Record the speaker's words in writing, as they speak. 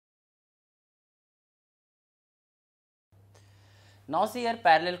Now see here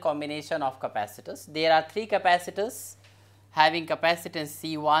parallel combination of capacitors. There are 3 capacitors having capacitance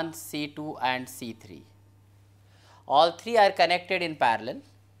C1, C2 and C3. All 3 are connected in parallel,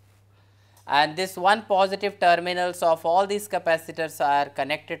 and this one positive terminals of all these capacitors are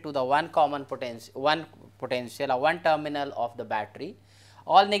connected to the one common potential, one terminal of the battery.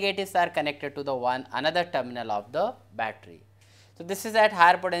 All negatives are connected to the another terminal of the battery. So, this is at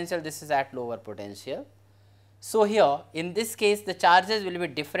higher potential, this is at lower potential. So, here in this case the charges will be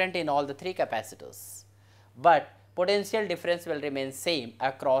different in all the 3 capacitors, but potential difference will remain same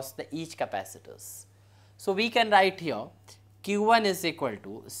across each capacitors. So, we can write here Q1 is equal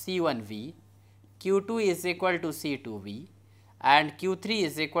to C1V, Q2 is equal to C2V and Q3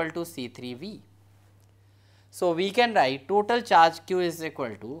 is equal to C3V. So, we can write total charge Q is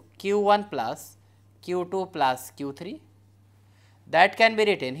equal to Q1 plus Q2 plus Q3. That can be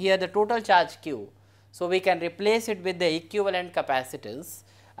written here the total charge Q. So, we can replace it with the equivalent capacitance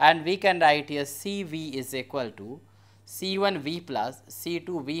and we can write here CV is equal to C1V plus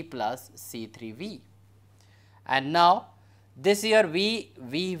C2V plus C3V. And now, this here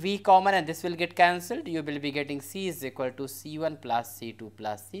V common and this will get cancelled, you will be getting C is equal to C1 plus C2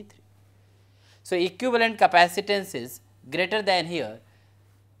 plus C3. So, equivalent capacitance is greater than here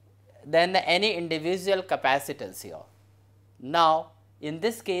than any individual capacitance here. Now, in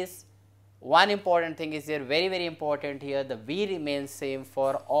this case one important thing is here very important here, the V remains same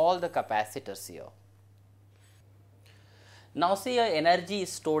for all the capacitors here. Now, see here energy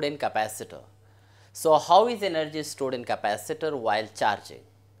is stored in capacitor. So, how is energy stored in capacitor while charging?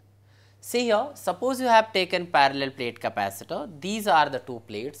 See here, suppose you have taken parallel plate capacitor, these are the 2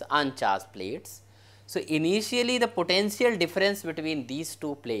 plates, uncharged plates. So, initially the potential difference between these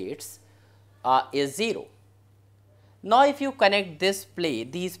 2 plates is 0. Now, if you connect these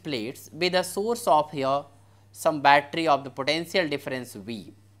plates with a source of here some battery of the potential difference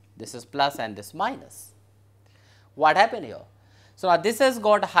V, this is plus and this minus. What happened here? So, now this has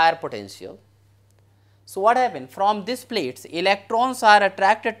got higher potential. So, what happened? From these plates electrons are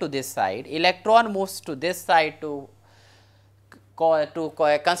attracted to this side, electron moves to this side to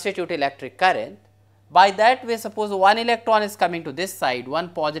constitute electric current. By that way, suppose one electron is coming to this side, one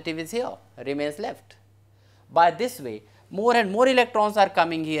positive is here, remains left. By this way more and more electrons are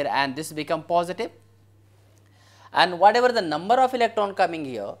coming here and this become positive, and whatever the number of electron coming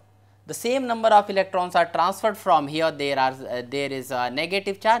here, the same number of electrons are transferred from here, there is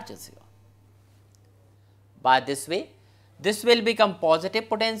negative charges here. By this way this will become positive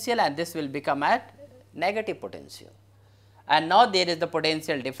potential and this will become at negative potential, and now there is the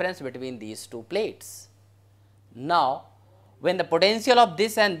potential difference between these 2 plates. Now, when the potential of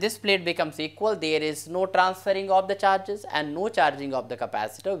this and this plate becomes equal, there is no transferring of the charges and no charging of the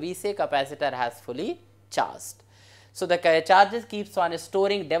capacitor. We say capacitor has fully charged. So, the charges keeps on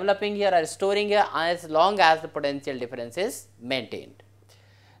storing, developing here or storing here as long as the potential difference is maintained.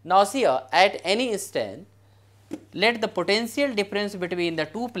 Now, see here at any instant, let the potential difference between the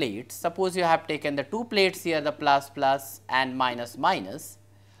 2 plates, suppose you have taken the 2 plates here, the plus and minus.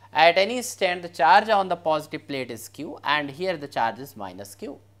 At any instant the charge on the positive plate is Q and here the charge is minus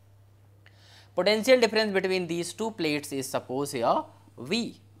Q. Potential difference between these 2 plates is suppose here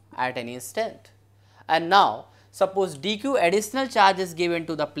V at any instant. And now, suppose dq additional charge is given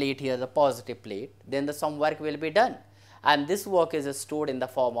to the plate here, the positive plate, then some work will be done and this work is stored in the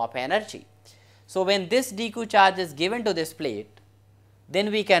form of energy. So, when this dq charge is given to this plate,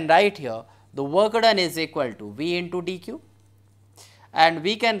 then we can write here the work done is equal to V into dq. And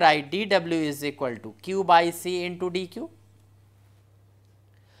we can write dw is equal to q by c into dq.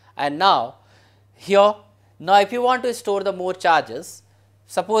 And now, here, if you want to store the more charges,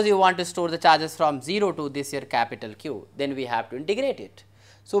 suppose you want to store the charges from 0 to this here capital Q, then we have to integrate it.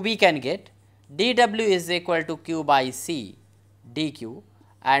 So, we can get dw is equal to q by c dq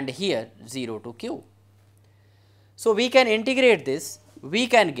and here 0 to q. So, we can integrate this, we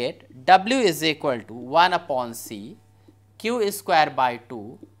can get w is equal to 1 upon c q square by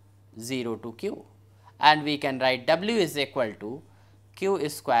 2 0 to q, and we can write w is equal to q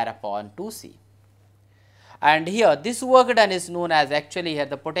square upon 2c. And here this work done is known as actually here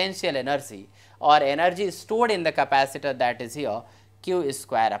the potential energy or energy stored in the capacitor, that is here q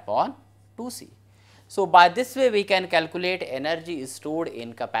square upon 2c. So, by this way we can calculate energy stored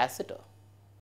in capacitor.